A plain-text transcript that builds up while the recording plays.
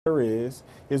is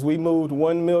we moved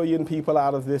 1 million people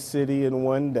out of this city in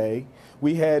one day.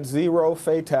 We had 0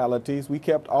 fatalities. We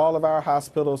kept all of our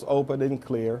hospitals open and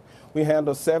clear. We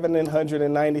handled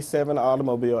 797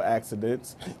 automobile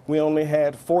accidents. We only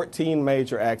had 14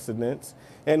 major accidents.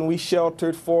 And we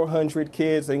sheltered 400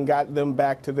 kids and got them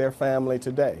back to their family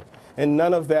today. And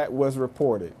none of that was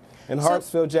reported. And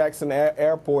Hartsfield-Jackson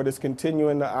Airport is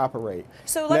continuing to operate.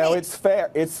 Now, it's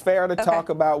fair to talk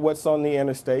about what's on the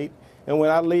interstate. And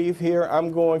when I leave here,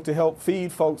 I'm going to help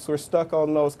feed folks who are stuck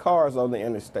on those cars on the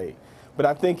interstate. But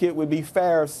I think it would be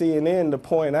fair of CNN to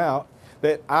point out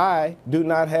that I do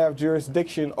not have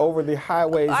jurisdiction over the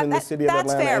highways in the city of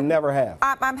Atlanta and never have.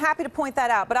 I'm happy to point that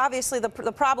out, but obviously the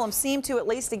problem seemed to, at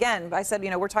least again, I said,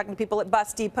 you know, we're talking to people at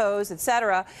bus depots, et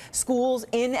cetera, schools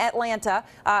in Atlanta,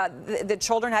 the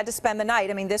children had to spend the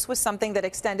night. I mean, this was something that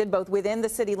extended both within the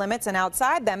city limits and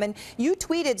outside them. And you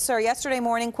tweeted, sir, yesterday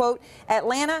morning, quote,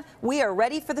 "Atlanta, we are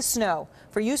ready for the snow.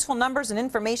 For useful numbers and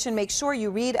information, make sure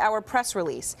you read our press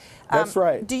release." That's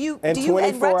right. Do you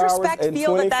in retrospect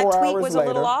feel that tweet was a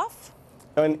little off?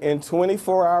 And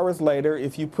 24 hours later,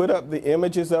 if you put up the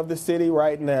images of the city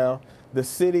right now, the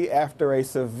city, after a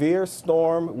severe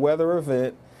storm weather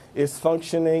event, is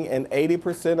functioning and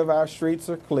 80% of our streets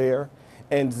are clear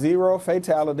and 0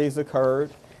 fatalities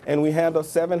occurred. And we handled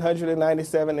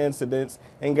 797 incidents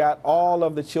and got all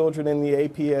of the children in the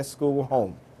APS school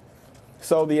home.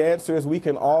 So the answer is we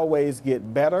can always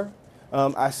get better.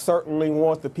 I certainly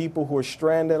want the people who are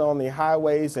stranded on the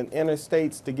highways and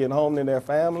interstates to get home to their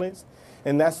families.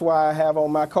 And that's why I have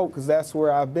on my coat, because that's where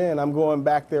I've been. I'm going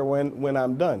back there when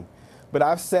I'm done. But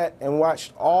I've sat and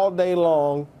watched all day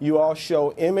long you all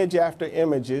show image after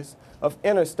images of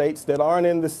interstates that aren't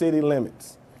in the city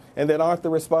limits and that aren't the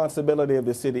responsibility of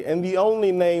the city. And the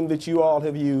only name that you all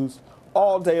have used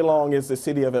all day long is the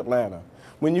city of Atlanta,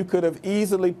 when you could have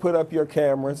easily put up your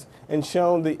cameras and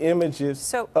shown the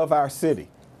images of our city,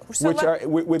 which are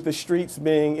with the streets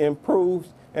being improved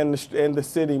and the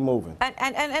city moving.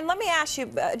 And let me ask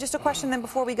you just a question then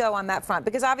before we go on that front,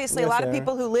 because obviously a lot of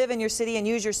people who live in your city and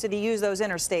use your city use those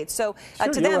interstates. So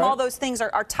to them, all those things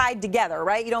are tied together,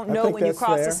 right? You don't know when you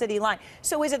cross the city line.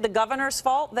 So is it the governor's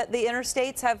fault that the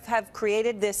interstates have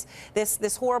created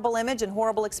this horrible image and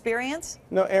horrible experience?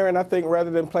 No, Aaron, I think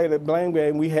rather than play the blame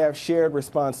game, we have shared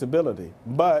responsibility.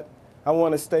 But I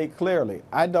want to state clearly,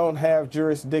 I don't have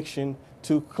jurisdiction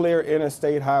to clear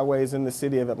interstate highways in the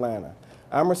city of Atlanta.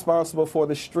 I'm responsible for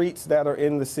the streets that are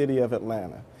in the city of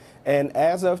Atlanta. And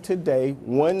as of today,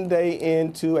 one day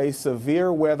into a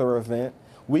severe weather event,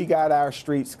 we got our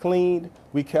streets cleaned,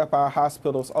 we kept our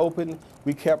hospitals open,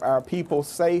 we kept our people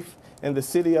safe, and the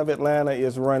city of Atlanta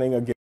is running again.